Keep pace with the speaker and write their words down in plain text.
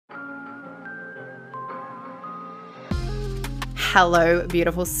Hello,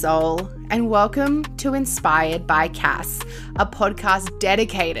 beautiful soul, and welcome to Inspired by Cass, a podcast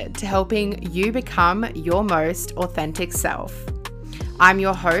dedicated to helping you become your most authentic self. I'm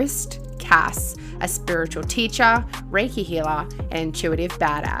your host, Cass, a spiritual teacher, Reiki healer, and intuitive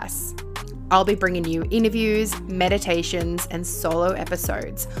badass. I'll be bringing you interviews, meditations, and solo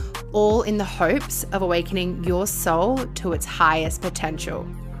episodes, all in the hopes of awakening your soul to its highest potential.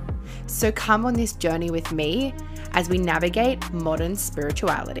 So come on this journey with me as we navigate modern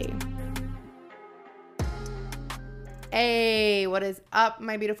spirituality. Hey, what is up,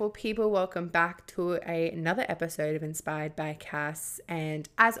 my beautiful people? Welcome back to another episode of Inspired by Cass. And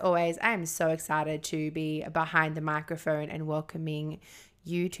as always, I am so excited to be behind the microphone and welcoming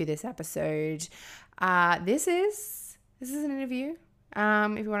you to this episode. This is an interview,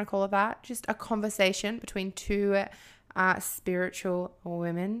 if you want to call it that, just a conversation between two spiritual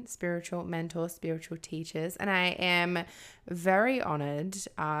women, spiritual mentors, spiritual teachers, and I am very honored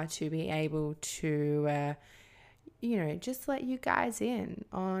to be able to just let you guys in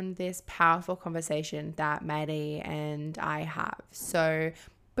on this powerful conversation that Maddie and I have. So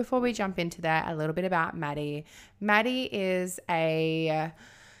before we jump into that, a little bit about Maddie. Maddie is a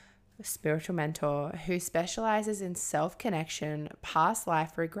spiritual mentor who specializes in self-connection, past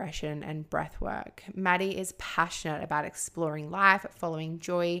life regression, and breath work. Maddie is passionate about exploring life, following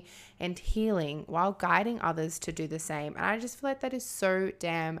joy, and healing while guiding others to do the same. And I just feel like that is so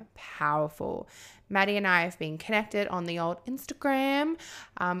damn powerful. Maddie and I have been connected on the old Instagram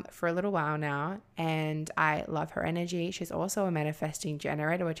for a little while now, and I love her energy. She's also a manifesting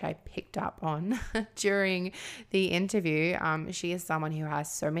generator, which I picked up on during the interview. She is someone who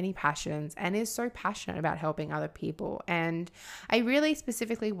has so many passions and is so passionate about helping other people. And I really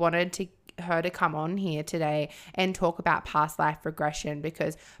specifically wanted her to come on here today and talk about past life regression,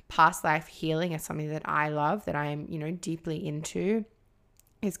 because past life healing is something that I love, that I'm, deeply into.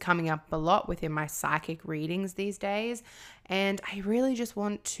 Is coming up a lot within my psychic readings these days. And I really just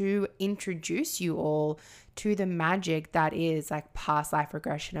want to introduce you all to the magic that is like past life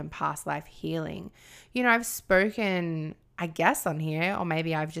regression and past life healing. I've spoken, I guess, on here, or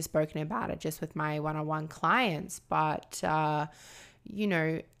maybe I've just spoken about it just with my one-on-one clients, but,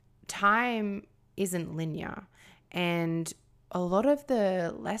 time isn't linear. And a lot of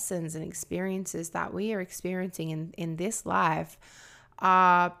the lessons and experiences that we are experiencing in this life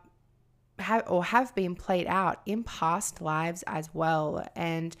have been played out in past lives as well.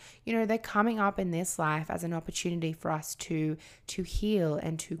 And, they're coming up in this life as an opportunity for us to heal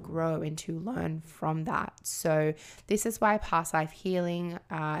and to grow and to learn from that. So this is why past life healing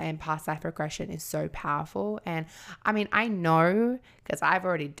and past life regression is so powerful. And I know, because I've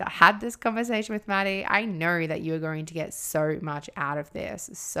already had this conversation with Maddie, I know that you're going to get so much out of this.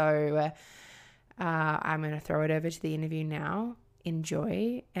 So I'm going to throw it over to the interview now.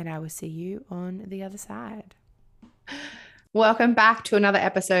 Enjoy, and I will see you on the other side. Welcome back to another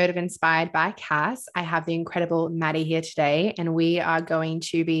episode of Inspired by Cass. I have the incredible Maddie here today, and we are going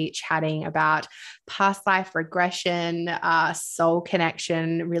to be chatting about past life regression, soul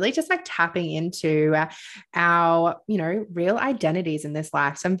connection, really just like tapping into our, real identities in this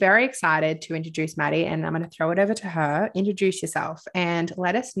life. So I'm very excited to introduce Maddie, and I'm going to throw it over to her. Introduce yourself and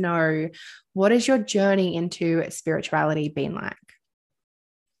let us know, what has your journey into spirituality been like?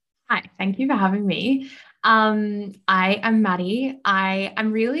 Hi, thank you for having me. I am Maddie. I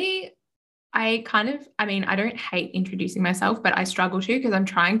don't hate introducing myself, but I struggle to, because I'm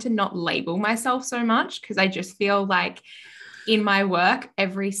trying to not label myself so much, because I just feel like in my work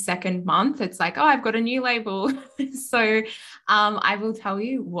every second month, it's like, oh, I've got a new label. So I will tell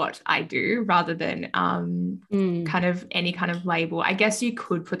you what I do rather than kind of any kind of label. I guess you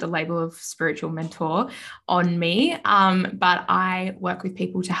could put the label of spiritual mentor on me, but I work with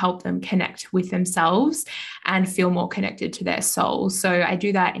people to help them connect with themselves and feel more connected to their soul. So I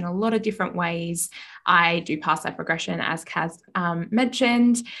do that in a lot of different ways. I do past life regression, as Kaz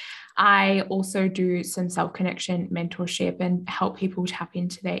mentioned. I also do some self-connection mentorship and help people tap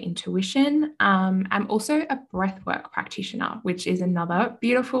into their intuition. I'm also a breathwork practitioner, which is another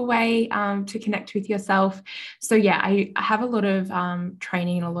beautiful way to connect with yourself. So yeah, I have a lot of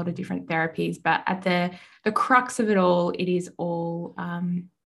training in a lot of different therapies, but at the crux of it all, it is all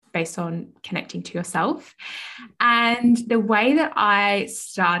based on connecting to yourself. And the way that I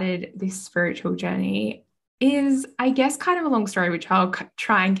started this spiritual journey is, I guess, kind of a long story, which I'll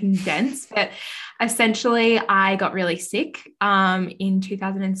try and condense. But essentially, I got really sick in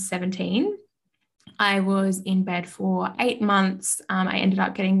 2017. I was in bed for 8 months. I ended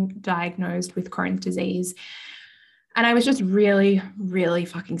up getting diagnosed with Crohn's disease. And I was just really, really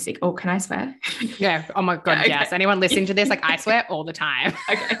fucking sick. Oh, can I swear? Yeah. Oh my God. Yeah, okay. Yes. Anyone listening to this, like I swear all the time.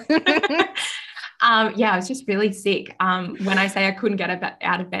 Okay. Yeah, I was just really sick. When I say I couldn't get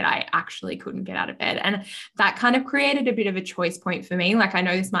out of bed, I actually couldn't get out of bed. And that kind of created a bit of a choice point for me. Like, I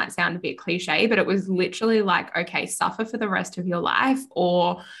know this might sound a bit cliche, but it was literally like, okay, suffer for the rest of your life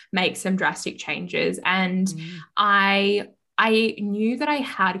or make some drastic changes. And I knew that I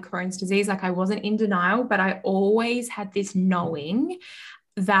had Crohn's disease. Like, I wasn't in denial, but I always had this knowing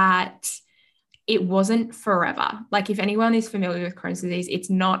that it wasn't forever. Like, if anyone is familiar with Crohn's disease,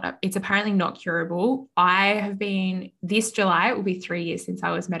 it's apparently not curable. I have been, this July, it will be 3 years since I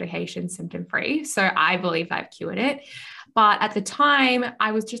was medication symptom free. So I believe I've cured it. But at the time,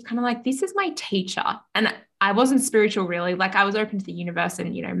 I was just kind of like, this is my teacher. And I wasn't spiritual really. Like, I was open to the universe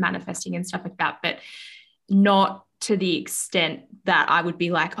and, manifesting and stuff like that, but not to the extent that I would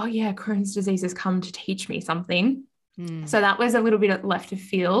be like, oh yeah, Crohn's disease has come to teach me something. So that was a little bit left of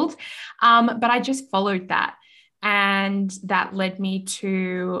field. But I just followed that. And that led me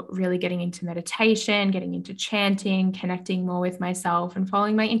to really getting into meditation, getting into chanting, connecting more with myself and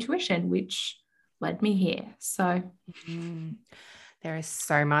following my intuition, which led me here. So there is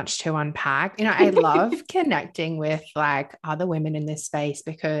so much to unpack. I love connecting with like other women in this space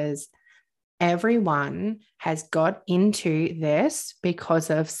because everyone has got into this because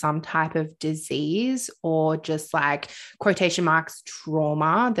of some type of disease or just like quotation marks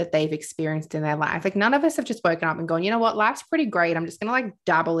trauma that they've experienced in their life. Like, none of us have just woken up and gone, you know what, life's pretty great. I'm just going to like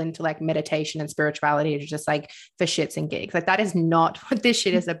dabble into like meditation and spirituality just like for shits and gigs. Like, that is not what this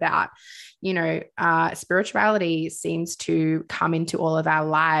shit is about. Spirituality seems to come into all of our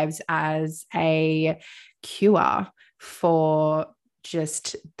lives as a cure for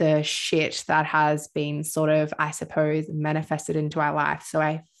just the shit that has been sort of, I suppose, manifested into our life. So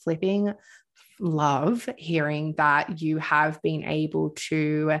I flipping love hearing that you have been able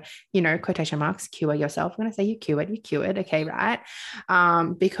to, quotation marks, cure yourself. I'm going to say you cured. Okay. Right.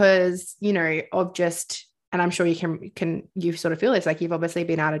 Because, of just, and I'm sure you you sort of feel this, like you've obviously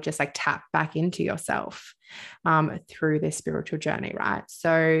been able to just like tap back into yourself, through this spiritual journey. Right.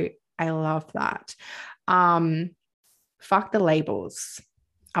 So I love that. Fuck the labels.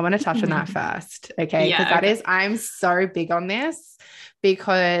 I want to touch on that first. Okay. Because I'm so big on this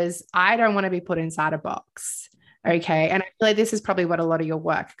because I don't want to be put inside a box. Okay. And I feel like this is probably what a lot of your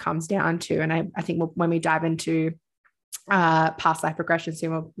work comes down to. And I think when we dive into past life regression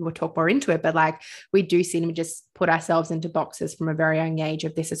soon, we'll talk more into it, but like we do seem to just put ourselves into boxes from a very young age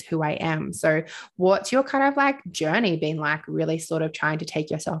of this is who I am. So what's your kind of like journey been like, really sort of trying to take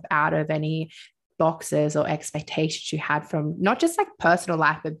yourself out of any boxes or expectations you had from not just like personal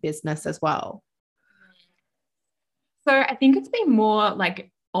life, but business as well? So I think it's been more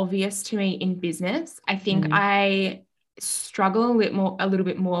like obvious to me in business. I think I struggle a little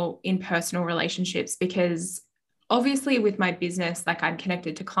bit more in personal relationships because obviously with my business, like I'm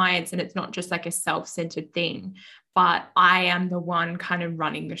connected to clients and it's not just like a self-centered thing, but I am the one kind of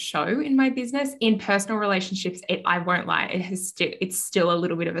running the show in my business. In personal relationships, I won't lie, it's still a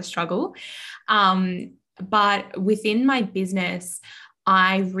little bit of a struggle. But within my business,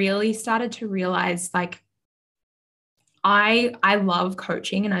 I really started to realize like I love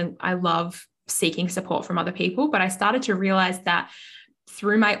coaching and I love seeking support from other people, but I started to realize that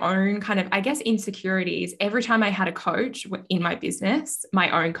through my own kind of, I guess, insecurities, every time I had a coach in my business, my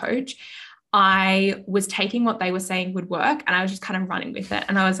own coach, I was taking what they were saying would work and I was just kind of running with it.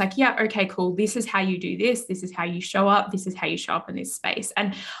 And I was like, yeah, okay, cool. This is how you do this. This is how you show up. This is how you show up in this space.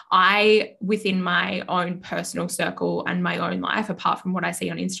 And within my own personal circle and my own life, apart from what I see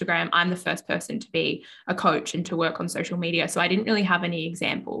on Instagram, I'm the first person to be a coach and to work on social media. So I didn't really have any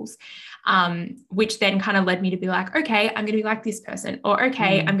examples, which then kind of led me to be like, okay, I'm going to be like this person, or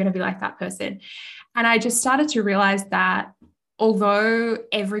okay, I'm going to be like that person. And I just started to realize that although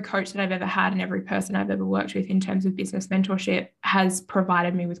every coach that I've ever had and every person I've ever worked with in terms of business mentorship has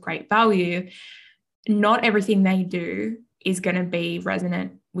provided me with great value, not everything they do is going to be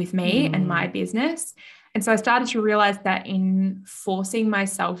resonant with me and my business. And so I started to realize that in forcing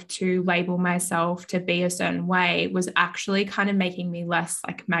myself to label myself to be a certain way was actually kind of making me less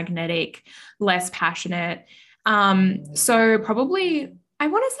like magnetic, less passionate. So probably, I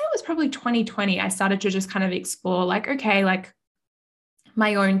want to say it was probably 2020, I started to just kind of explore like, okay, like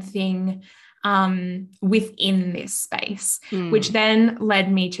my own thing within this space, which then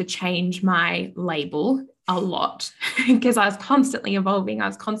led me to change my label a lot because I was constantly evolving. I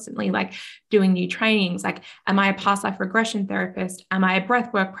was constantly like doing new trainings. Like, am I a past life regression therapist? Am I a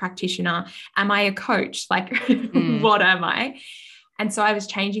breathwork practitioner? Am I a coach? Like, what am I? And so I was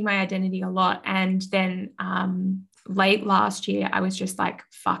changing my identity a lot. And then late last year, I was just like,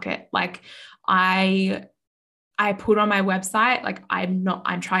 fuck it. Like I put on my website, like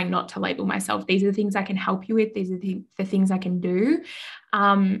I'm trying not to label myself. These are the things I can help you with. These are the things I can do.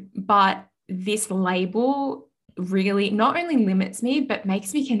 But this label really not only limits me, but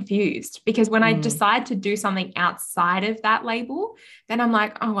makes me confused, because when I decide to do something outside of that label, then I'm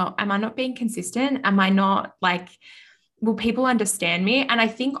like, oh, well, am I not being consistent? Am I not like, will people understand me? And I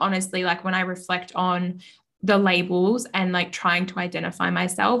think honestly, like when I reflect on the labels and like trying to identify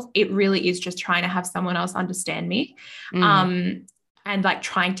myself, it really is just trying to have someone else understand me, and like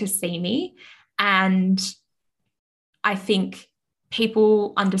trying to see me. And I think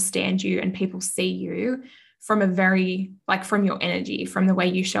people understand you and people see you from a very, like from your energy, from the way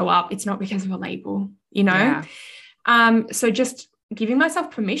you show up. It's not because of a label, you know? Yeah. So just giving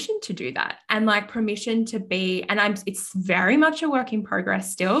myself permission to do that, and like permission to be, and it's very much a work in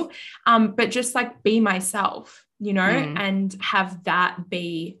progress still, but just like be myself, you know, and have that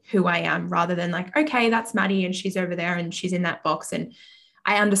be who I am, rather than like, okay, that's Maddie and she's over there and she's in that box and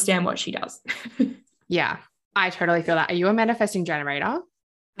I understand what she does. Yeah, I totally feel that. Are you a manifesting generator?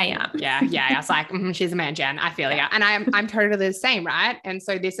 I am. Yeah. I was like, she's a man gen. I feel you. And I'm totally the same, right? And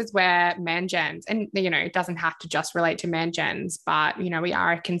so this is where man gens, and you know, it doesn't have to just relate to man gens, but you know, we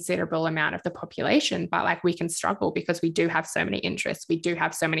are a considerable amount of the population, but like we can struggle because we do have so many interests, we do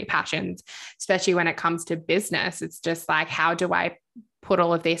have so many passions, especially when it comes to business. It's just like, how do I put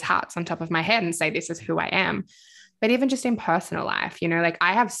all of these hats on top of my head and say this is who I am? But even just in personal life, you know, like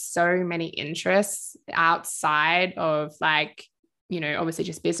I have so many interests outside of like, you know, obviously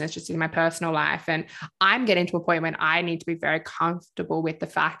just business, just in my personal life. And I'm getting to a point when I need to be very comfortable with the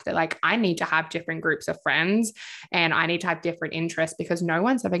fact that like I need to have different groups of friends and I need to have different interests, because no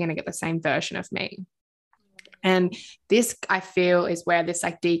one's ever going to get the same version of me. And this, I feel, is where this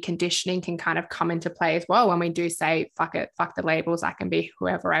like deconditioning can kind of come into play as well. When we do say, fuck it, fuck the labels, I can be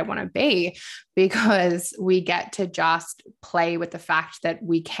whoever I want to be, because we get to just play with the fact that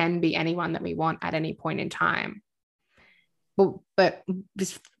we can be anyone that we want at any point in time. But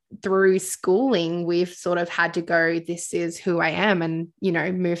just through schooling, we've sort of had to go, this is who I am, and, you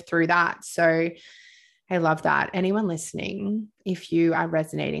know, move through that. So I love that. Anyone listening, if you are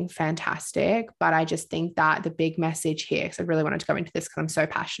resonating, fantastic. But I just think that the big message here, because I really wanted to go into this because I'm so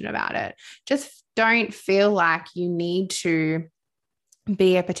passionate about it, just don't feel like you need to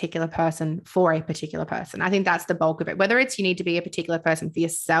be a particular person for a particular person. I think that's the bulk of it. Whether it's you need to be a particular person for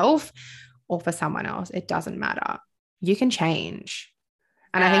yourself or for someone else, it doesn't matter. You can change.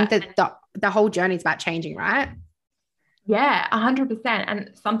 And I think that the whole journey is about changing, right? Yeah, 100%.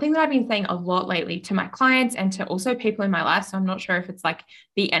 And something that I've been saying a lot lately to my clients and to also people in my life, so I'm not sure if it's like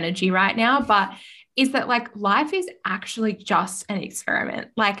the energy right now, but is that like life is actually just an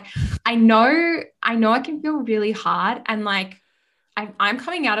experiment. Like I know it can feel really hard, and like I'm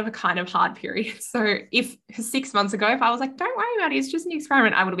coming out of a kind of hard period. So if 6 months ago, if I was like, don't worry about it, it's just an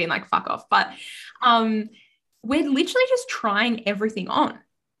experiment, I would have been like, fuck off. But we're literally just trying everything on,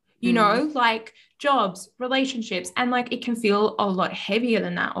 you know, like jobs, relationships, and like it can feel a lot heavier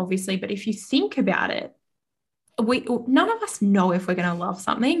than that, obviously. But if you think about it, none of us know if we're going to love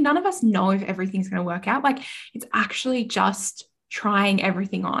something. None of us know if everything's going to work out. Like it's actually just trying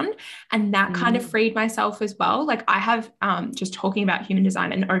everything on. And that kind of freed myself as well. Like I have just talking about human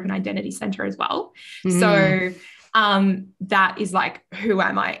design and open identity center as well. So that is like, who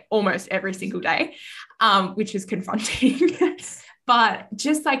am I almost every single day, which is confronting. But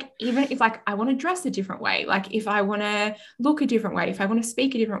just like, even if like I want to dress a different way, like if I want to look a different way, if I want to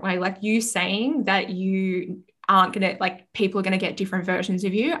speak a different way, like you saying that you aren't going to, like people are going to get different versions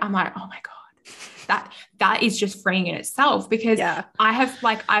of you, I'm like, oh my God, that is just freeing in itself. Because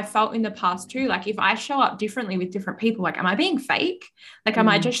I felt in the past too, like if I show up differently with different people, like am I being fake? Like am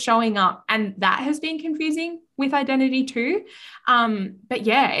I just showing up? And that has been confusing with identity too. But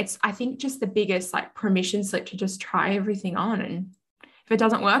yeah, I think just the biggest like permission slip to just try everything on, and if it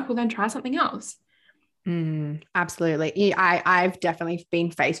doesn't work, well then try something else. Absolutely. I've definitely been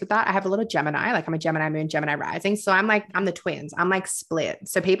faced with that. I have a little Gemini, like I'm a Gemini moon, Gemini rising. So I'm the twins. I'm like split.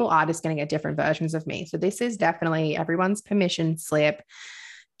 So people are just going to get different versions of me. So this is definitely everyone's permission slip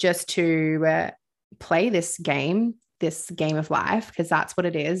just to play this game of life, because that's what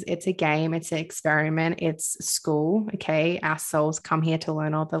it is. It's a game. It's an experiment. It's school. Okay. Our souls come here to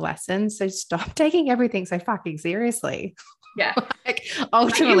learn all the lessons. So stop taking everything so fucking seriously. Yeah. Like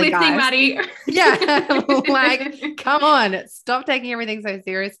ultimately, guys, Maddie? Yeah. Like, come on, stop taking everything so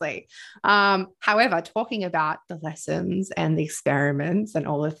seriously. However, talking about the lessons and the experiments and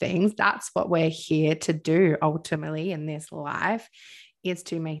all the things, that's what we're here to do ultimately in this life, is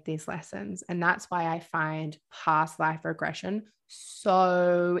to make these lessons. And that's why I find past life regression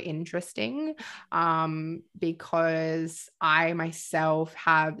so interesting, because I myself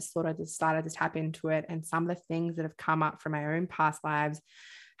have sort of just started to tap into it, and some of the things that have come up from my own past lives,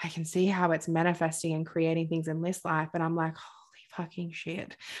 I can see how it's manifesting and creating things in this life. And I'm like, holy fucking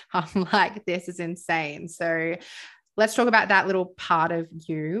shit. I'm like, this is insane. So let's talk about that little part of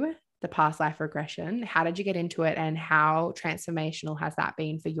you, the past life regression. How did you get into it, and how transformational has that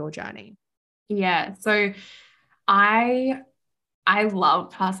been for your journey? Yeah. So I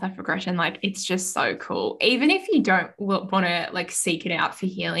love past life regression. Like, it's just so cool. Even if you don't want to like seek it out for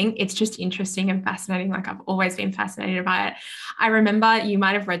healing, it's just interesting and fascinating. Like, I've always been fascinated by it. I remember you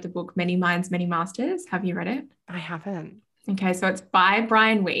might have read the book Many Minds, Many Masters. Have you read it? I haven't. Okay, so it's by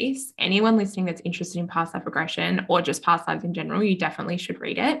Brian Weiss. Anyone listening that's interested in past life regression or just past lives in general, you definitely should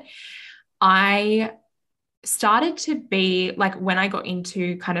read it. I started to be like, when I got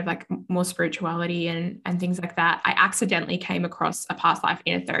into kind of like more spirituality and things like that, I accidentally came across a past life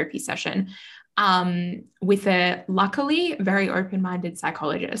in a therapy session with a luckily very open-minded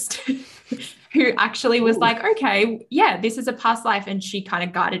psychologist who actually was like, okay, yeah, this is a past life. And she kind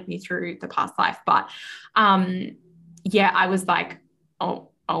of guided me through the past life. But yeah, I was like, oh,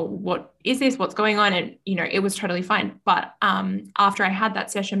 what is this? What's going on? And, it was totally fine. But after I had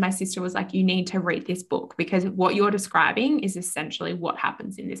that session, my sister was like, you need to read this book, because what you're describing is essentially what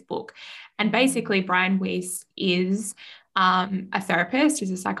happens in this book. And basically, Brian Weiss is a therapist,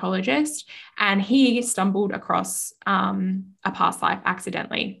 is a psychologist, and he stumbled across a past life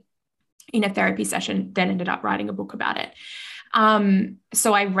accidentally in a therapy session, then ended up writing a book about it.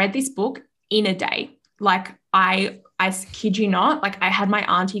 So I read this book in a day. Like, I kid you not, like, I had my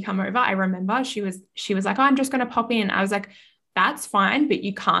auntie come over. I remember she was like, oh, I'm just going to pop in. I was like, that's fine, but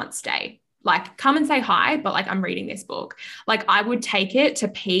you can't stay. Like, come and say hi, but like, I'm reading this book. Like, I would take it to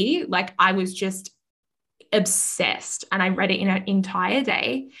pee. Like, I was just obsessed, and I read it in an entire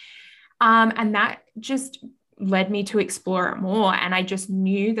day. And that just led me to explore it more. And I just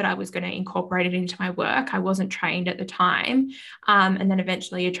knew that I was going to incorporate it into my work. I wasn't trained at the time. And then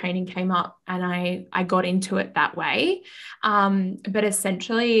eventually a training came up, and I got into it that way. But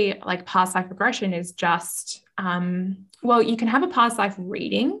essentially, like, past life regression is just, well, you can have a past life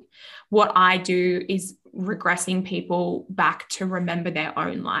reading. What I do is regressing people back to remember their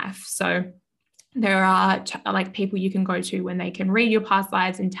own life. So there are like people you can go to when they can read your past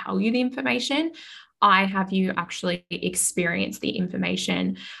lives and tell you the information. I have you actually experience the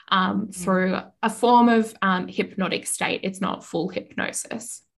information through a form of hypnotic state. It's not full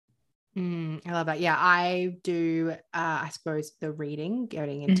hypnosis. I love that. Yeah, I do, I suppose, the reading,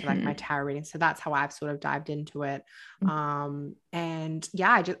 getting into like my tarot reading. So that's how I've sort of dived into it. And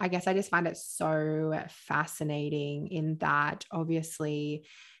yeah, I guess I just find it so fascinating in that, obviously,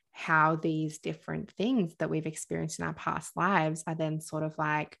 how these different things that we've experienced in our past lives are then sort of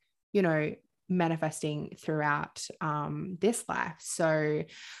like, manifesting throughout this life. So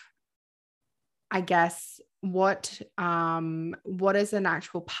I guess what is an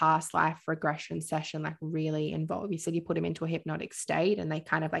actual past life regression session like really involve? You said you put them into a hypnotic state and they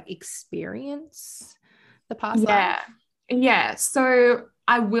kind of like experience the past life. Yeah. So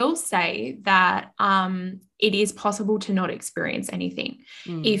I will say that it is possible to not experience anything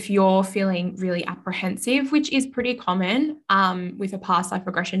if you're feeling really apprehensive, which is pretty common with a past life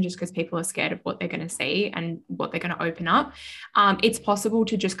regression, just because people are scared of what they're going to see and what they're going to open up. It's possible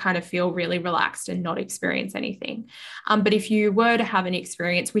to just kind of feel really relaxed and not experience anything. But if you were to have an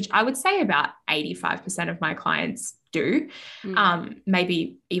experience, which I would say about 85% of my clients do,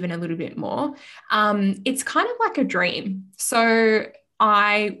 maybe even a little bit more, it's kind of like a dream. So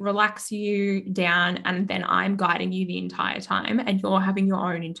I relax you down, and then I'm guiding you the entire time, and you're having your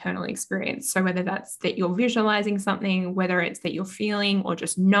own internal experience. So whether that's that you're visualizing something, whether it's that you're feeling or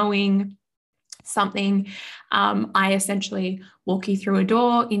just knowing something, I essentially walk you through a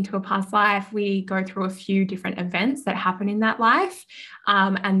door into a past life. We go through a few different events that happen in that life.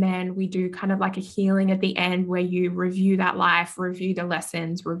 And then we do kind of like a healing at the end where you review that life, review the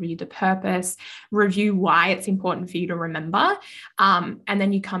lessons, review the purpose, review why it's important for you to remember. And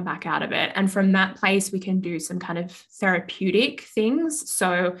then you come back out of it. And from that place, we can do some kind of therapeutic things.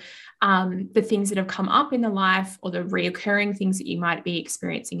 So the things that have come up in the life, or the reoccurring things that you might be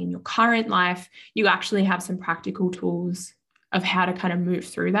experiencing in your current life, you actually have some practical tools of how to kind of move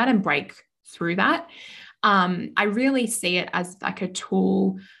through that and break through that. I really see it as like a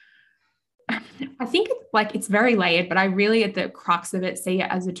tool. I think it's very layered, but I really, at the crux of it, see it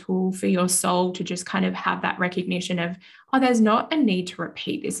as a tool for your soul to just kind of have that recognition of, oh, there's not a need to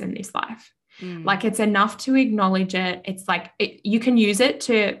repeat this in this life. Like it's enough to acknowledge it. It's like you can use it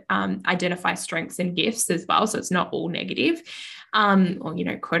to identify strengths and gifts as well. So it's not all negative, or, you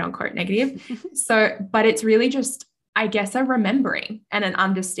know, quote unquote negative. So, but it's really just, I guess, a remembering and an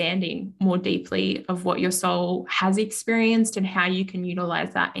understanding more deeply of what your soul has experienced and how you can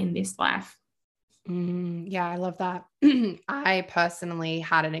utilize that in this life. Yeah, I love that. I personally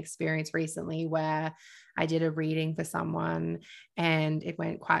had an experience recently where I did a reading for someone and it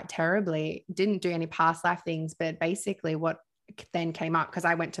went quite terribly. Didn't do any past life things, but basically what then came up, because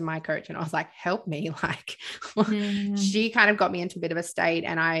I went to my coach and I was like, help me. Like she kind of got me into a bit of a state,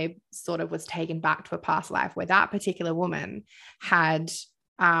 and I sort of was taken back to a past life where that particular woman had,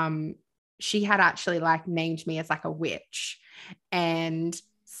 she had actually like named me as like a witch and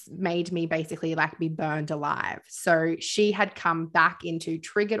made me basically like be burned alive. So she had come back into,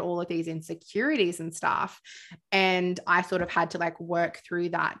 triggered all of these insecurities and stuff. And I sort of had to like work through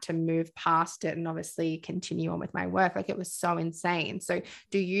that to move past it and obviously continue on with my work. Like it was so insane. So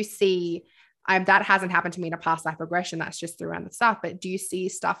do you see, that hasn't happened to me in a past life regression, that's just through random stuff, but do you see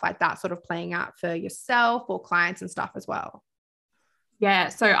stuff like that sort of playing out for yourself or clients and stuff as well? Yeah,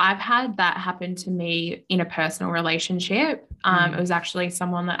 so I've had that happen to me in a personal relationship. It was actually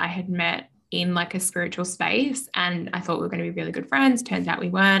someone that I had met in like a spiritual space, and I thought we were going to be really good friends. Turns out we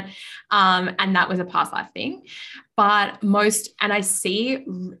weren't. And that was a past life thing. But and I see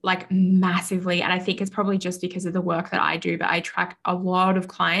like massively, and I think it's probably just because of the work that I do, but I track a lot of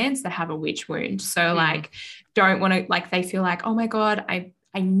clients that have a witch wound. So like, don't want to, like, they feel like, oh my God,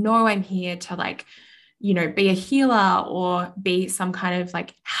 I know I'm here to like, you know, be a healer or be some kind of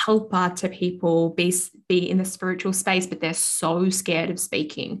like helper to people, be in the spiritual space, but they're so scared of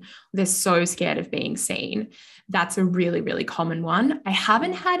speaking. They're so scared of being seen. That's a really, really common one. I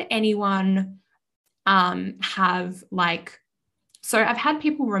haven't had anyone have like, so I've had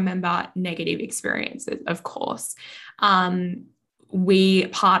people remember negative experiences, of course. Part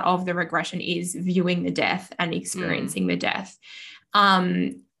of the regression is viewing the death and experiencing the death.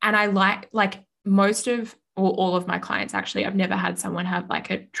 And I like most of, or all of my clients, actually, I've never had someone have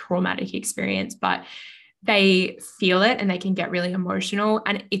like a traumatic experience, but they feel it and they can get really emotional.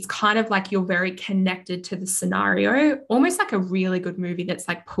 And it's kind of like you're very connected to the scenario, almost like a really good movie that's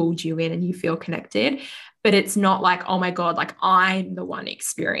like pulled you in and you feel connected, but it's not like, oh my God, like I'm the one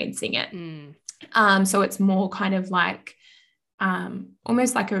experiencing it. So it's more kind of like,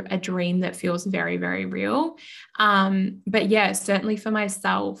 almost like a dream that feels very, very real. But yeah, certainly for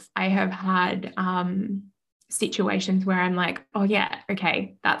myself, I have had situations where I'm like, oh yeah,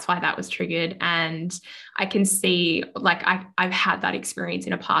 okay, that's why that was triggered. And I can see like I've had that experience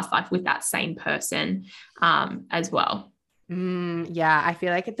in a past life with that same person as well. Yeah, I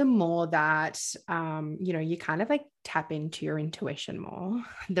feel like the more that, you know, you kind of like tap into your intuition more,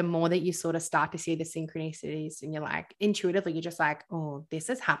 the more that you sort of start to see the synchronicities and you're like, intuitively, you're just like, oh, this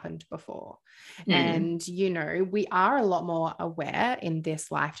has happened before. And, you know, we are a lot more aware in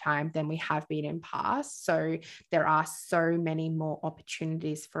this lifetime than we have been in past. So there are so many more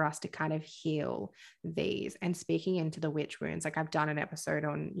opportunities for us to kind of heal these. And speaking into the witch wounds, like I've done an episode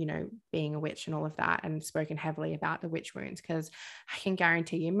on, you know, being a witch and all of that, and spoken heavily about the witch wounds, because I can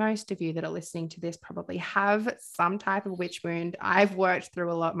guarantee you most of you that are listening to this probably have some type of witch wound. I've worked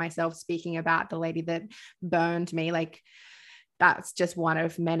through a lot myself, speaking about the lady that burned me. Like that's just one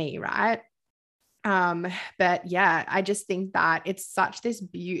of many, right? But yeah, I just think that it's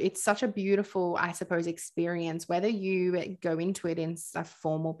such a beautiful, I suppose, experience, whether you go into it in a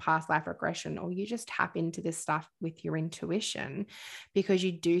formal past life regression or you just tap into this stuff with your intuition, because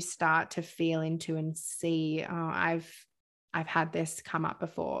you do start to feel into and see, oh, I've had this come up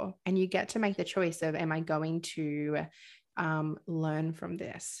before, and you get to make the choice of, am I going to learn from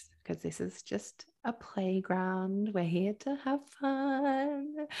this? Because this is just a playground. We're here to have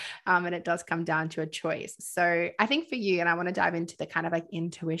fun. And it does come down to a choice. So I think for you, and I want to dive into the kind of like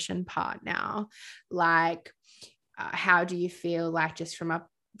intuition part now, like how do you feel like, just from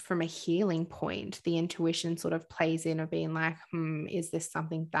a healing point, the intuition sort of plays in, of being like, is this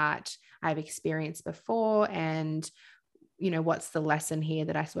something that I've experienced before? And you know, what's the lesson here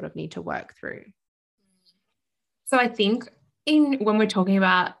that I sort of need to work through? So I think when we're talking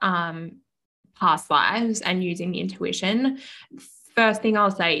about past lives and using the intuition, first thing I'll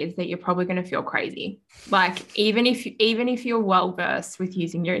say is that you're probably going to feel crazy. Like even if you're well versed with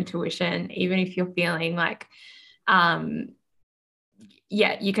using your intuition, even if you're feeling like, yeah,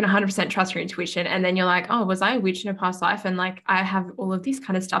 you can 100% trust your intuition. And then you're like, oh, was I a witch in a past life? And like, I have all of this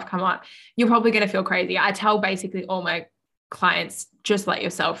kind of stuff come up. You're probably going to feel crazy. I tell basically all my clients, just let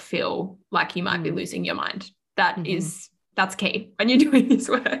yourself feel like you might be losing your mind. That's key when you're doing this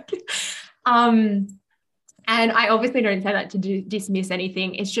work. Um, and I obviously don't say that to dismiss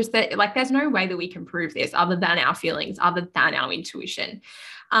anything. It's just that, like, there's no way that we can prove this other than our feelings, other than our intuition.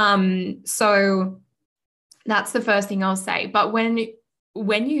 So that's the first thing I'll say. But when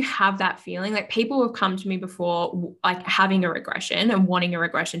you have that feeling, like, people have come to me before, like, having a regression and wanting a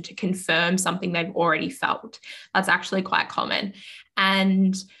regression to confirm something they've already felt. That's actually quite common.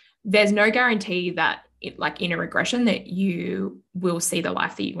 And there's no guarantee that like in a regression that you will see the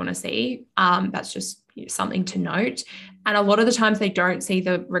life that you want to see. That's just something to note. And a lot of the times they don't see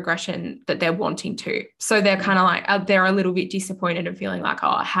the regression that they're wanting to. So they're kind of like, they're a little bit disappointed and feeling like,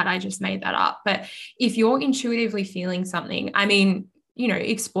 oh, had I just made that up? But if you're intuitively feeling something, I mean,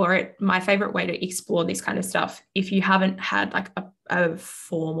 explore it. My favorite way to explore this kind of stuff, if you haven't had like a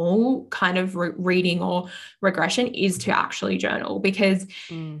formal kind of reading or regression, is to actually journal. Because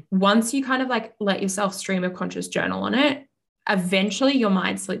once you kind of like let yourself stream of conscious journal on it, eventually your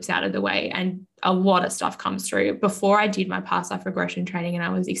mind slips out of the way and a lot of stuff comes through. Before I did my past life regression training and I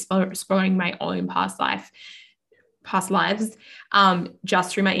was exploring my own past lives,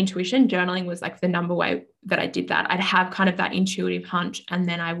 just through my intuition, journaling was like the number way that I did that. I'd have kind of that intuitive hunch and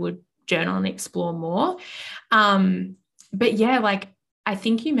then I would journal and explore more. But yeah, like, I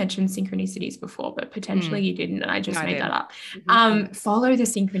think you mentioned synchronicities before, but potentially you didn't, and I just made that up. Follow the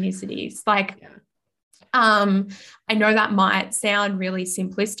synchronicities. Like, I know that might sound really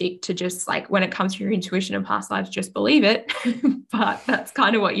simplistic to just like, when it comes to your intuition and past lives, just believe it, but that's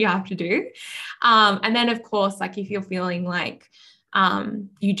kind of what you have to do. And then of course, like, if you're feeling like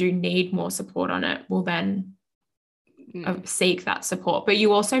you do need more support on it, well then seek that support. But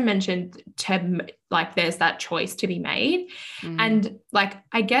you also mentioned like, there's that choice to be made. And like,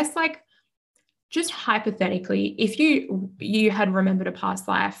 I guess, like, just hypothetically, if you had remembered a past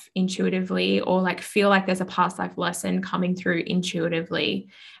life intuitively, or like feel like there's a past life lesson coming through intuitively,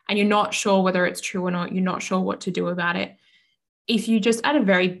 and you're not sure whether it's true or not, you're not sure what to do about it, if you just at a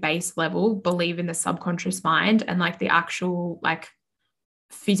very base level believe in the subconscious mind and like the actual like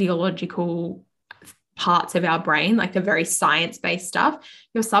physiological parts of our brain, like the very science-based stuff,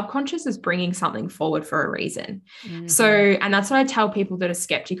 your subconscious is bringing something forward for a reason. So, and that's what I tell people that are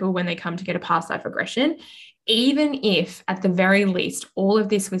skeptical when they come to get a past life regression. Even if at the very least all of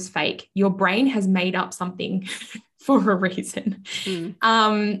this was fake, your brain has made up something for a reason.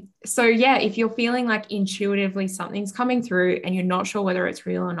 So yeah, if you're feeling like intuitively something's coming through and you're not sure whether it's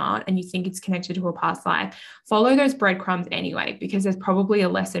real or not, and you think it's connected to a past life, follow those breadcrumbs anyway, because there's probably a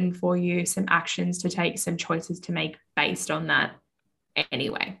lesson for you, some actions to take, some choices to make based on that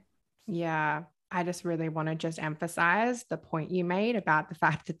anyway. Yeah. I just really want to just emphasize the point you made about the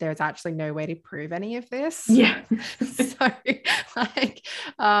fact that there's actually no way to prove any of this. Yeah. So like,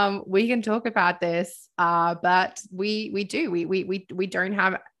 we can talk about this, but we don't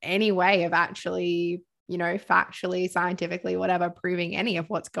have any way of actually, factually, scientifically, whatever, proving any of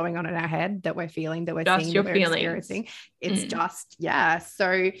what's going on in our head, that we're feeling, that we're just seeing, your that we're feelings. experiencing. It's just, yeah. So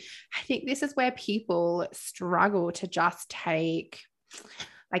I think this is where people struggle to just take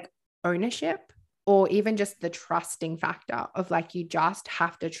like ownership, or even just the trusting factor of like, you just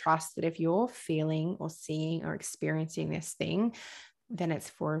have to trust that if you're feeling or seeing or experiencing this thing, then it's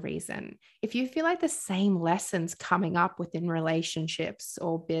for a reason. If you feel like the same lessons coming up within relationships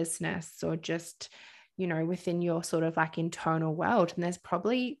or business, or just, within your sort of like internal world, and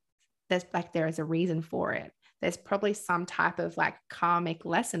there is a reason for it. There's probably some type of like karmic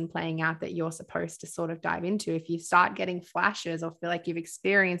lesson playing out that you're supposed to sort of dive into. If you start getting flashes or feel like you've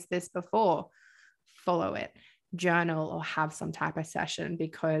experienced this before, follow it, journal, or have some type of session,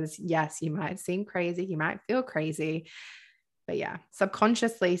 because yes, you might seem crazy, you might feel crazy, but yeah,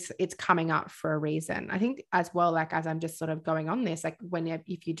 subconsciously it's coming up for a reason. I think as well, like, as I'm just sort of going on this, like,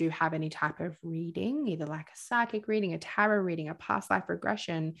 if you do have any type of reading, either like a psychic reading, a tarot reading, a past life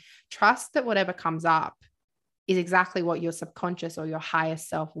regression, trust that whatever comes up is exactly what your subconscious or your higher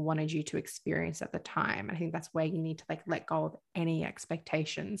self wanted you to experience at the time. I think that's where you need to like let go of any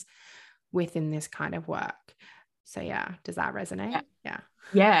expectations within this kind of work. So yeah, does that resonate?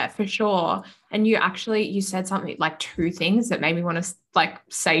 Yeah, for sure. And you said something like two things that made me want to like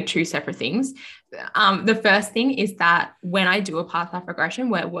say two separate things. The first thing is that when I do a past life regression,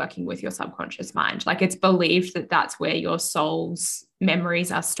 we're working with your subconscious mind. Like, it's believed that that's where your soul's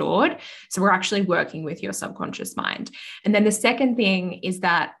memories are stored. So we're actually working with your subconscious mind. And then the second thing is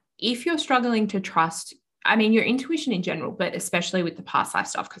that if you're struggling to trust, I mean, your intuition in general, but especially with the past life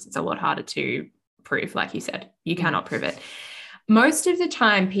stuff, because it's a lot harder to prove, like you said, you cannot prove it. Most of the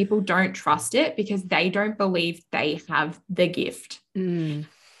time, people don't trust it because they don't believe they have the gift.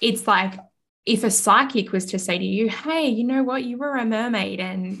 It's like, if a psychic was to say to you, hey, you know what, you were a mermaid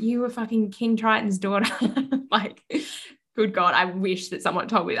and you were fucking King Triton's daughter, like, good God, I wish that someone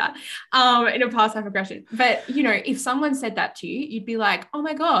told me that in a past life regression. But, you know, if someone said that to you, you'd be like, oh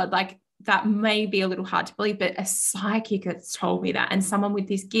my God, like that may be a little hard to believe, but a psychic has told me that. And someone with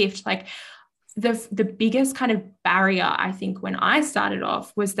this gift, like, the biggest kind of barrier, I think, when I started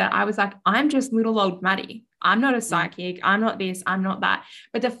off was that I was like, I'm just little old Maddie. I'm not a psychic. I'm not this. I'm not that.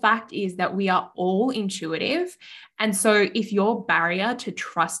 But the fact is that we are all intuitive. And so if your barrier to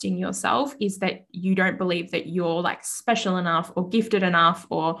trusting yourself is that you don't believe that you're like special enough or gifted enough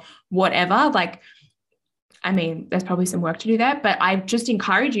or whatever, like, I mean, there's probably some work to do there, but I just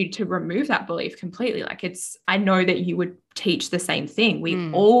encourage you to remove that belief completely. Like, I know that you would teach the same thing.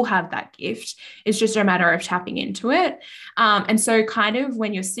 We all have that gift. It's just a matter of tapping into it. And so kind of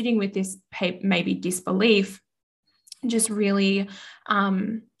when you're sitting with this maybe disbelief, just really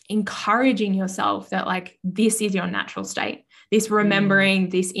encouraging yourself that like, this is your natural state, this remembering,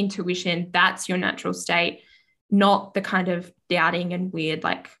 this intuition, that's your natural state, not the kind of doubting and weird,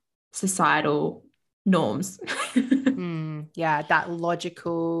 like societal norms. Yeah, that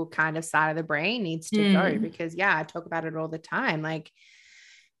logical kind of side of the brain needs to go, because I talk about it all the time. Like,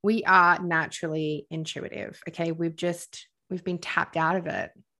 we are naturally intuitive. Okay. We've been tapped out of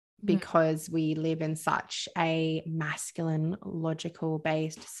it because we live in such a masculine, logical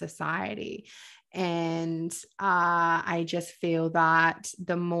based society. And I just feel that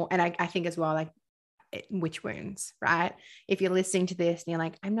the more, and I think as well, like, witch wounds, right? If you're listening to this and you're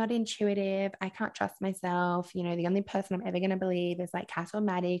like, I'm not intuitive, I can't trust myself, you know, the only person I'm ever going to believe is like Cass or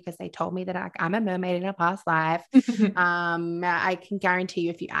Maddie because they told me that I'm a mermaid in a past life. I can guarantee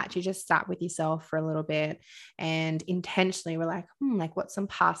you, if you actually just sat with yourself for a little bit and intentionally were like, like, what's some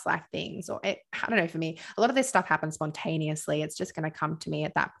past life things? Or I don't know, for me, a lot of this stuff happens spontaneously. It's just going to come to me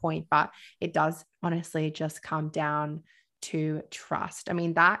at that point, but it does honestly just come down to trust. I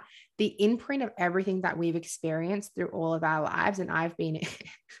mean, that the imprint of everything that we've experienced through all of our lives. And I've been, a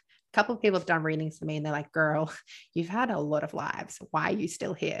couple of people have done readings for me and they're like, girl, you've had a lot of lives. Why are you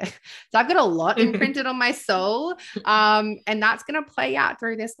still here? So I've got a lot imprinted on my soul. And that's going to play out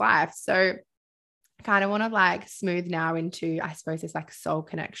through this life. So I kind of want to like smooth now into, I suppose, this like soul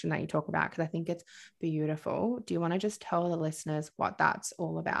connection that you talk about, because I think it's beautiful. Do you want to just tell the listeners what that's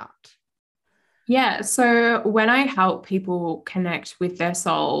all about? Yeah. So when I help people connect with their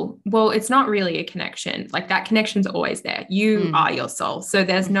soul, well, it's not really a connection. Like, that connection's always there. You are your soul. So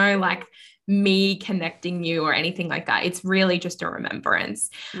there's no like me connecting you or anything like that. It's really just a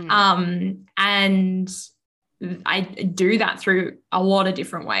remembrance. And I do that through a lot of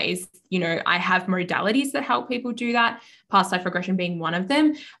different ways. You know, I have modalities that help people do that, past life regression being one of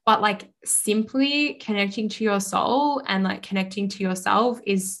them. But like, simply connecting to your soul and like connecting to yourself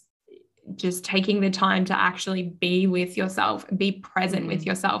is just taking the time to actually be with yourself, be present with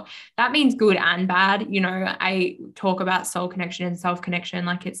yourself. That means good and bad. You know, I talk about soul connection and self connection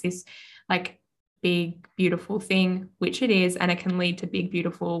like it's this like big, beautiful thing, which it is, and it can lead to big,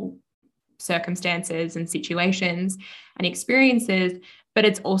 beautiful circumstances and situations and experiences. But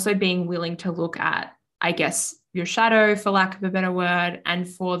it's also being willing to look at, I guess, your shadow, for lack of a better word, and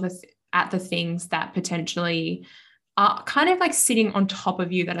at the things that potentially are kind of like sitting on top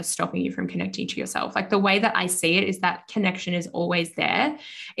of you that are stopping you from connecting to yourself. Like, the way that I see it is that connection is always there.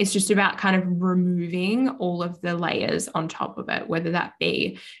 It's just about kind of removing all of the layers on top of it, whether that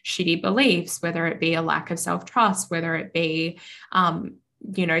be shitty beliefs, whether it be a lack of self-trust, whether it be,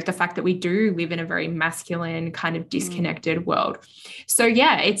 you know, the fact that we do live in a very masculine kind of disconnected world. So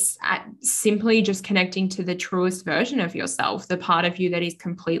yeah, it's simply just connecting to the truest version of yourself, the part of you that is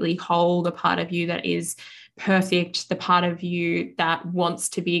completely whole, the part of you that is perfect, the part of you that wants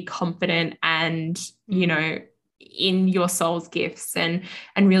to be confident and, you know, in your soul's gifts, and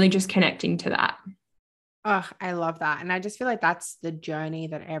really just connecting to that. Oh, I love that. And I just feel like that's the journey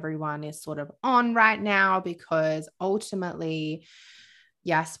that everyone is sort of on right now, because ultimately,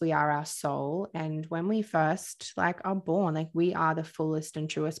 yes, we are our soul. And when we first like are born, like, we are the fullest and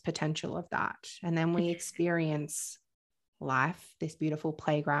truest potential of that. And then we experience life, this beautiful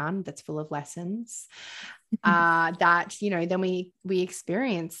playground that's full of lessons, that, you know, then we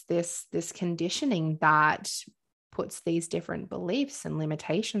experience this conditioning that puts these different beliefs and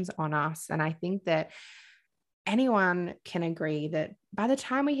limitations on us. And I think that anyone can agree that by the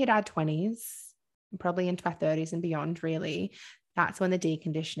time we hit our 20s, probably into our 30s and beyond, really, that's when the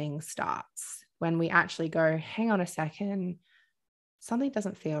deconditioning starts, when we actually go, hang on a second, something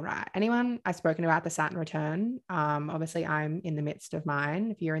doesn't feel right. Anyone I've spoken about the Saturn return, obviously I'm in the midst of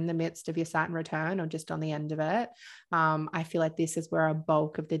mine. If you're in the midst of your Saturn return or just on the end of it, I feel like this is where a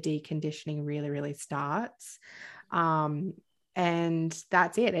bulk of the deconditioning really, really starts. And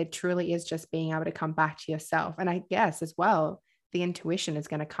that's it. It truly is just being able to come back to yourself. And I guess as well, the intuition is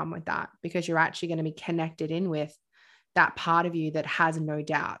going to come with that, because you're actually going to be connected in with that part of you that has no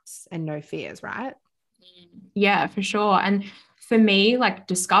doubts and no fears, right? Yeah, for sure. And for me, like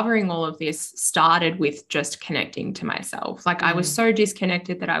discovering all of this started with just connecting to myself. Like I was so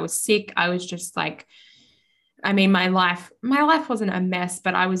disconnected that I was sick. I was just like, I mean, my life wasn't a mess,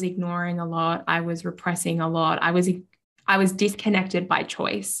 but I was ignoring a lot. I was repressing a lot. I was disconnected by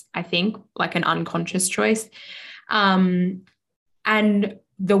choice, I think, like an unconscious choice. And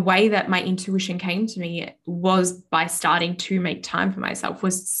the way that my intuition came to me was by starting to make time for myself,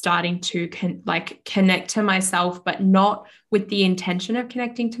 was starting to connect to myself, but not with the intention of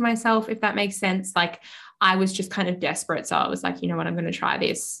connecting to myself, if that makes sense. Like I was just kind of desperate. So I was like, you know what, I'm going to try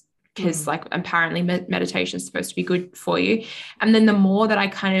this, because like apparently meditation is supposed to be good for you. And then the more that I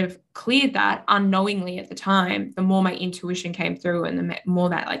kind of cleared that unknowingly at the time, the more my intuition came through, and the more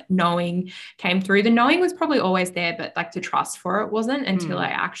that like knowing came through. The knowing was probably always there, but like the trust for it wasn't until I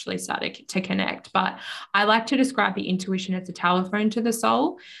actually started to connect. But I like to describe the intuition as a telephone to the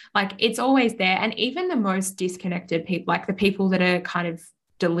soul. Like it's always there. And even the most disconnected people, like the people that are kind of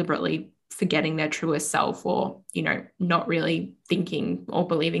deliberately forgetting their truest self, or, you know, not really thinking or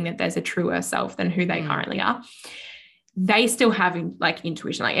believing that there's a truer self than who they currently are, they still have like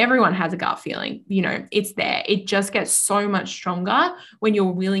intuition. Like everyone has a gut feeling, you know, it's there. It just gets so much stronger when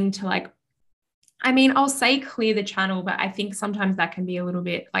you're willing to like, I mean, I'll say clear the channel, but I think sometimes that can be a little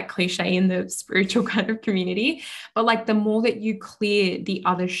bit like cliche in the spiritual kind of community. But like the more that you clear the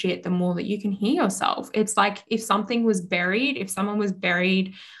other shit, the more that you can hear yourself. It's like if someone was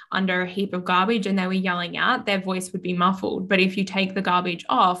buried under a heap of garbage and they were yelling out, their voice would be muffled. But if you take the garbage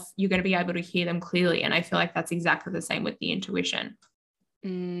off, you're going to be able to hear them clearly. And I feel like that's exactly the same with the intuition.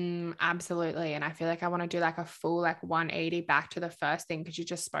 Absolutely. And I feel like I want to do like a full like 180 back to the first thing, because you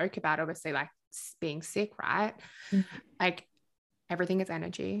just spoke about obviously like being sick, right? Like everything is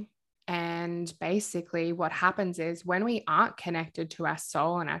energy. And basically what happens is when we aren't connected to our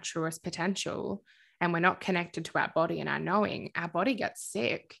soul and our truest potential, and we're not connected to our body and our knowing, our body gets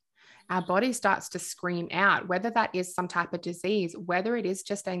sick. Our body starts to scream out, whether that is some type of disease, whether it is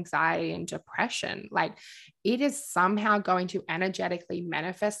just anxiety and depression, like it is somehow going to energetically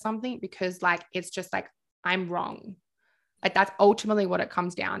manifest something, because like, it's just like, I'm wrong. Like that's ultimately what it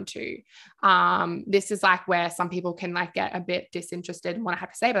comes down to. This is like where some people can like get a bit disinterested in what I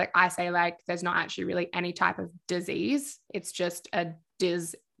have to say, but like I say, like, there's not actually really any type of disease. It's just a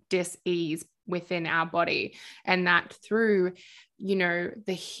dis-ease within our body. And that through, you know,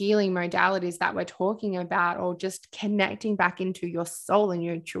 the healing modalities that we're talking about, or just connecting back into your soul and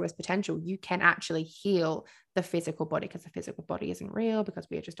your truest potential, you can actually heal the physical body, because the physical body isn't real, because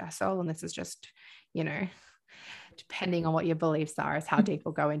we are just our soul. And this is just, you know, depending on what your beliefs are, is how deep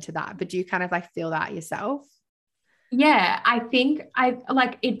we'll go into that. But do you kind of like feel that yourself? Yeah, I think I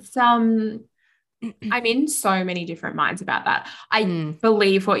like it's I'm in so many different minds about that. I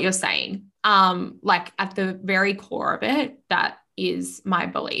believe what you're saying. Like at the very core of it, that is my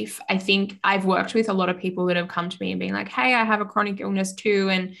belief. I think I've worked with a lot of people that have come to me and been like, hey, I have a chronic illness too.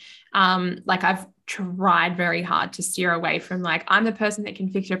 And like I've tried very hard to steer away from like, I'm the person that can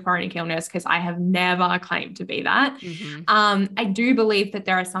fix your chronic illness, because I have never claimed to be that. I do believe that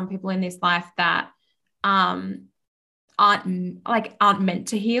there are some people in this life that aren't meant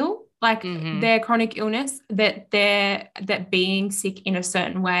to heal like their chronic illness, that being sick in a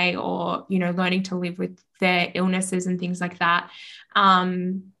certain way, or, you know, learning to live with their illnesses and things like that,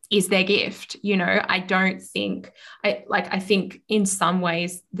 is their gift. You know, I don't think I think in some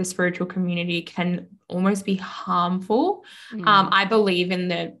ways the spiritual community can almost be harmful. I believe in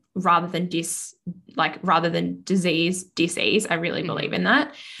the rather than disease, I really believe in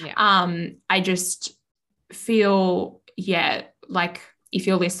that. I just feel, like if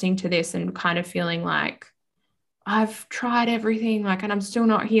you're listening to this and kind of feeling like I've tried everything, like, and I'm still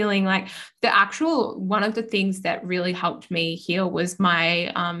not healing, like one of the things that really helped me heal was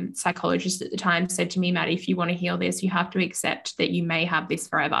my psychologist at the time said to me, Maddie, if you want to heal this, you have to accept that you may have this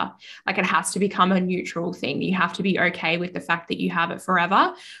forever. Like it has to become a neutral thing. You have to be okay with the fact that you have it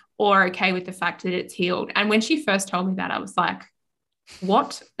forever, or okay with the fact that it's healed. And when she first told me that, I was like,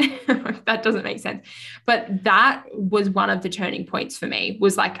 what? That doesn't make sense. But that was one of the turning points for me,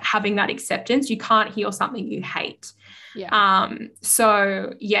 was like having that acceptance. You can't heal something you hate. Yeah.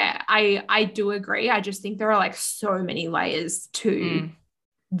 So yeah, I do agree. I just think there are like so many layers to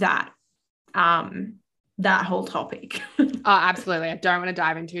that that whole topic. Oh, absolutely. I don't want to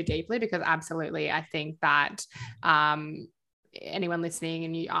dive in too deeply because absolutely, I think that anyone listening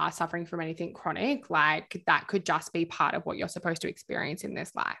and you are suffering from anything chronic, like that could just be part of what you're supposed to experience in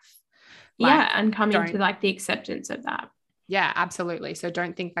this life. Like, yeah, and coming to like the acceptance of that. Yeah, absolutely. So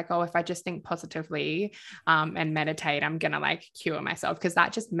don't think like, oh, if I just think positively and meditate, I'm going to like cure myself, because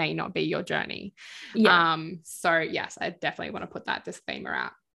that just may not be your journey. Yeah. So yes, I definitely want to put that disclaimer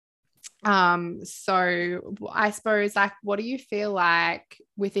out. So I suppose, like, what do you feel like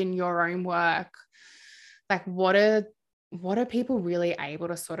within your own work? Like, what are people really able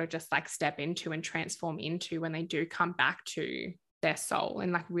to sort of just like step into and transform into when they do come back to their soul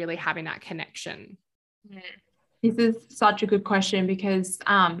and like really having that connection? This is such a good question, because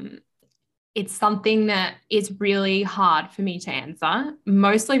it's something that is really hard for me to answer,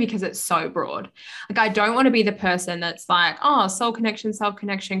 mostly because it's so broad. Like, I don't want to be the person that's like, oh, soul connection, self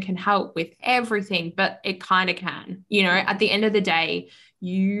connection can help with everything, but it kind of can. You know, at the end of the day,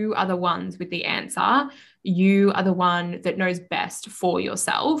 you are the ones with the answer. You are the one that knows best for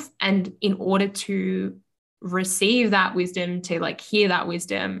yourself. And in order to receive that wisdom, to like hear that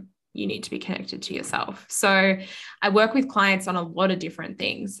wisdom, you need to be connected to yourself. So I work with clients on a lot of different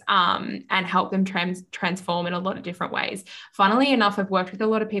things and help them transform in a lot of different ways. Funnily enough, I've worked with a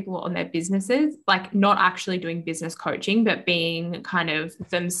lot of people on their businesses, like not actually doing business coaching, but being kind of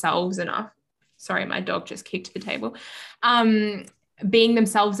themselves enough. Sorry, my dog just kicked the table. Being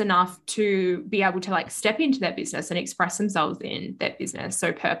themselves enough to be able to like step into their business and express themselves in their business.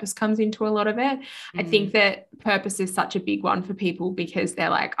 So purpose comes into a lot of it. I think that purpose is such a big one for people, because they're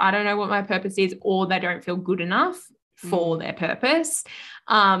like, I don't know what my purpose is, or they don't feel good enough for their purpose.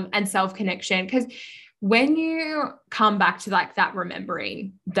 And self-connection, because when you come back to like that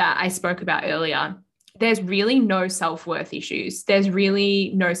remembering that I spoke about earlier, there's really no self-worth issues. There's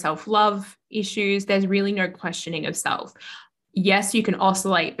really no self-love issues. There's really no questioning of self. Yes, you can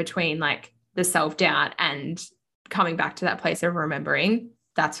oscillate between like the self-doubt and coming back to that place of remembering.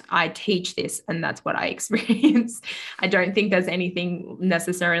 I teach this, and that's what I experience. I don't think there's anything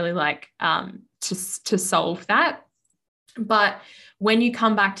necessarily like to solve that. But when you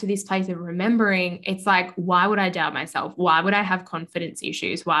come back to this place of remembering, it's like, why would I doubt myself? Why would I have confidence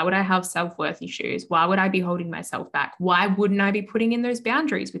issues? Why would I have self-worth issues? Why would I be holding myself back? Why wouldn't I be putting in those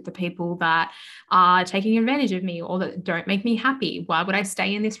boundaries with the people that are taking advantage of me or that don't make me happy? Why would I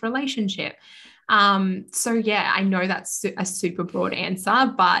stay in this relationship? So yeah, I know that's a super broad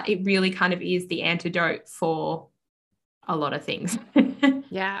answer, but it really kind of is the antidote for a lot of things.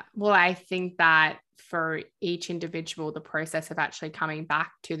 Yeah. Well, I think that for each individual, the process of actually coming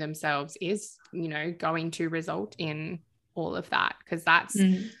back to themselves is, you know, going to result in all of that, because that's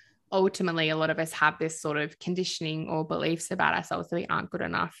ultimately, a lot of us have this sort of conditioning or beliefs about ourselves that we aren't good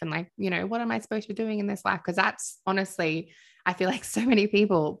enough. And like, you know, what am I supposed to be doing in this life? Because that's honestly, I feel like so many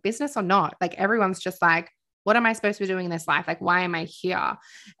people, business or not, like everyone's just like, what am I supposed to be doing in this life? Like, why am I here?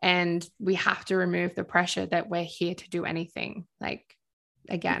 And we have to remove the pressure that we're here to do anything. Like,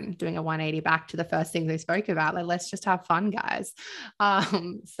 again, doing a 180 back to the first thing they spoke about, like, let's just have fun, guys.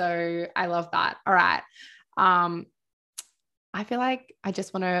 So I love that. All right. I feel like I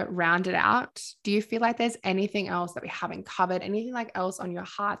just want to round it out. Do you feel like there's anything else that we haven't covered? Anything like else on your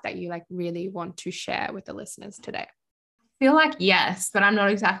heart that you like really want to share with the listeners today? I feel like yes, but I'm not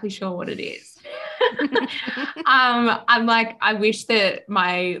exactly sure what it is. I'm like, I wish that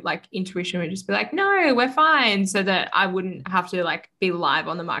my like intuition would just be like, no, we're fine, so that I wouldn't have to like be live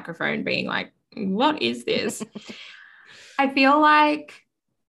on the microphone being like, what is this? I feel like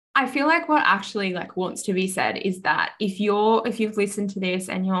what actually like wants to be said is that if you've listened to this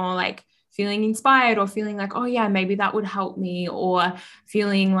and you're like feeling inspired, or feeling like, oh yeah, maybe that would help me, or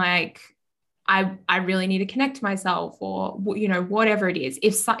feeling like I really need to connect to myself, or, you know, whatever it is,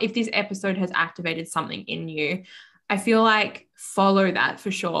 if this episode has activated something in you, I feel like follow that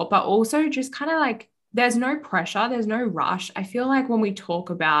for sure. But also just kind of like, there's no pressure, there's no rush. I feel like when we talk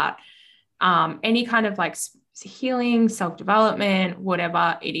about any kind of like healing, self-development,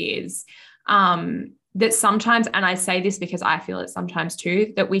 whatever it is, that sometimes, and I say this because I feel it sometimes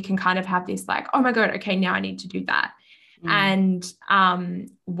too, that we can kind of have this like, oh my God, okay, now I need to do that. And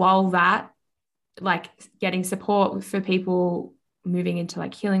while that, like getting support for people moving into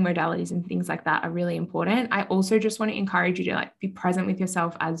like healing modalities and things like that are really important, I also just want to encourage you to like be present with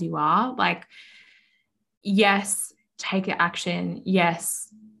yourself as you are. Like, yes, take action.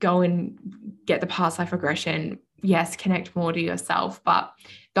 Yes, go and get the past life regression. Yes, connect more to yourself. But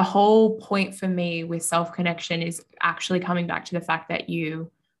the whole point for me with self-connection is actually coming back to the fact that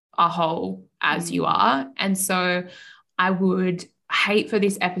you are whole as you are. And so I would hate for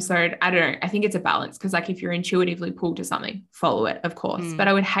this episode, I don't know, I think it's a balance, because like if you're intuitively pulled to something, follow it, of course. But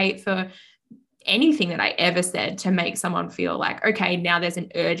I would hate for anything that I ever said to make someone feel like, okay, now there's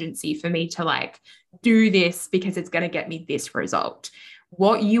an urgency for me to like do this because it's going to get me this result.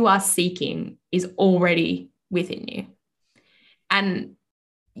 What you are seeking is already within you. And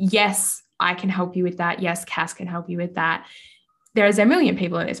yes, I can help you with that. Yes, Cass can help you with that. There's a million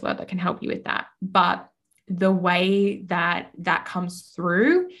people in this world that can help you with that. But the way that that comes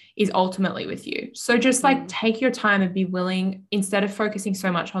through is ultimately with you. So just like take your time and be willing, instead of focusing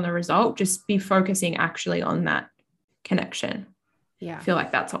so much on the result, just be focusing actually on that connection. Yeah. I feel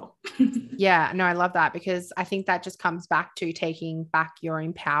like that's all. Yeah, no, I love that, because I think that just comes back to taking back your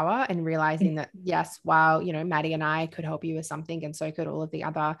own power and realizing that, yes, while, you know, Maddie and I could help you with something, and so could all of the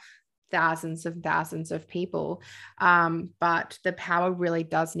other thousands of people. But the power really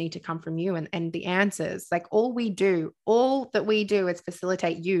does need to come from you, and the answers, like all that we do is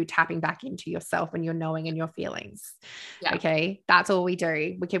facilitate you tapping back into yourself and your knowing and your feelings. Yeah. Okay. That's all we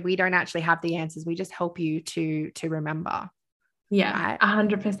do. We don't actually have the answers. We just help you to remember. Yeah,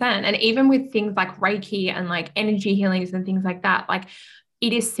 100%. And even with things like Reiki and like energy healings and things like that, like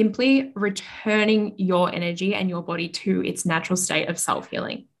it is simply returning your energy and your body to its natural state of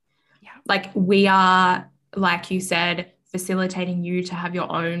self-healing. Yeah. Like we are, like you said, facilitating you to have your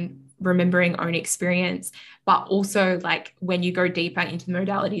own remembering own experience, but also like when you go deeper into the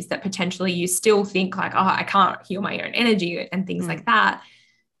modalities that potentially you still think like, oh, I can't heal my own energy and things like that.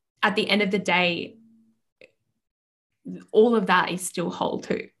 At the end of the day, all of that is still whole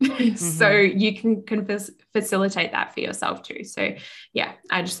too. So you can facilitate that for yourself too. So yeah,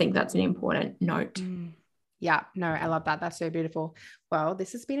 I just think that's an important note. Yeah, no, I love that. That's so beautiful. Well,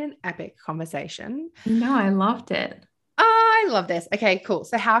 this has been an epic conversation. No, I loved it. I love this. Okay, cool.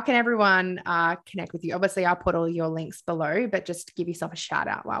 So how can everyone connect with you? Obviously, I'll put all your links below, but just give yourself a shout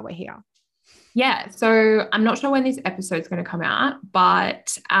out while we're here. Yeah. So I'm not sure when this episode is going to come out,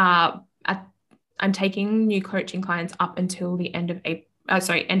 but I'm taking new coaching clients up until the end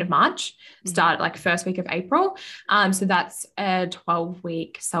of March, start like first week of April. So that's a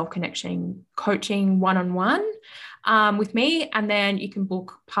 12-week self-connection coaching one-on-one with me. And then you can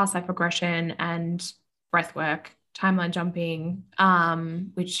book past life regression and breath work, timeline jumping,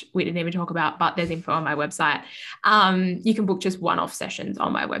 which we didn't even talk about, but there's info on my website. You can book just one-off sessions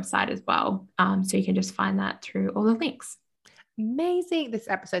on my website as well. So you can just find that through all the links. Amazing. This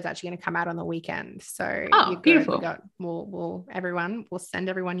episode's actually going to come out on the weekend. So beautiful. We'll send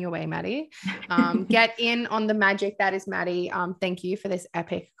everyone your way, Maddie. Get in on the magic that is Maddie. Thank you for this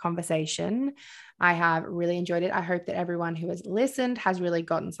epic conversation. I have really enjoyed it. I hope that everyone who has listened has really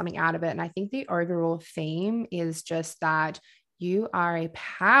gotten something out of it. And I think the overall theme is just that you are a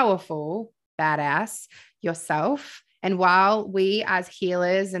powerful badass yourself. And while we as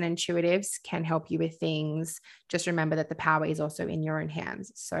healers and intuitives can help you with things, just remember that the power is also in your own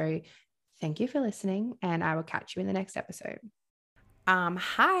hands. So thank you for listening, and I will catch you in the next episode.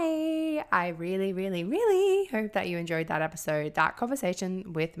 Hi, I really, really, really hope that you enjoyed that episode. That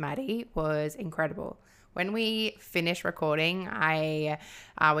conversation with Maddie was incredible. When we finished recording, we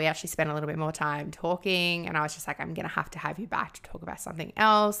actually spent a little bit more time talking, and I was just like, I'm going to have you back to talk about something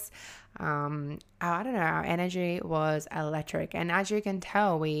else. I don't know, our energy was electric, and as you can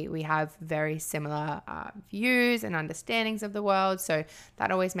tell, we have very similar views and understandings of the world, so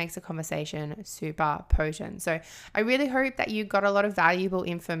that always makes a conversation super potent. So I really hope that you got a lot of valuable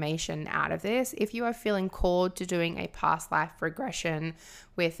information out of this. If you are feeling called to doing a past life regression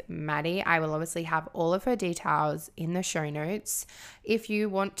with Maddie, I will obviously have all of her details in the show notes. If you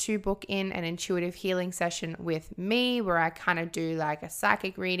want to book in an intuitive healing session with me, where I kind of do like a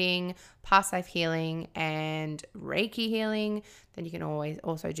psychic reading, past life healing, and Reiki healing, then you can always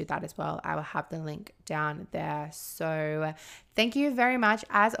also do that as well. I will have the link down there. So thank you very much.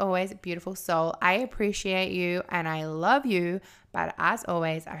 As always, beautiful soul, I appreciate you and I love you. But as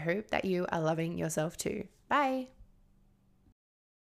always, I hope that you are loving yourself too. Bye.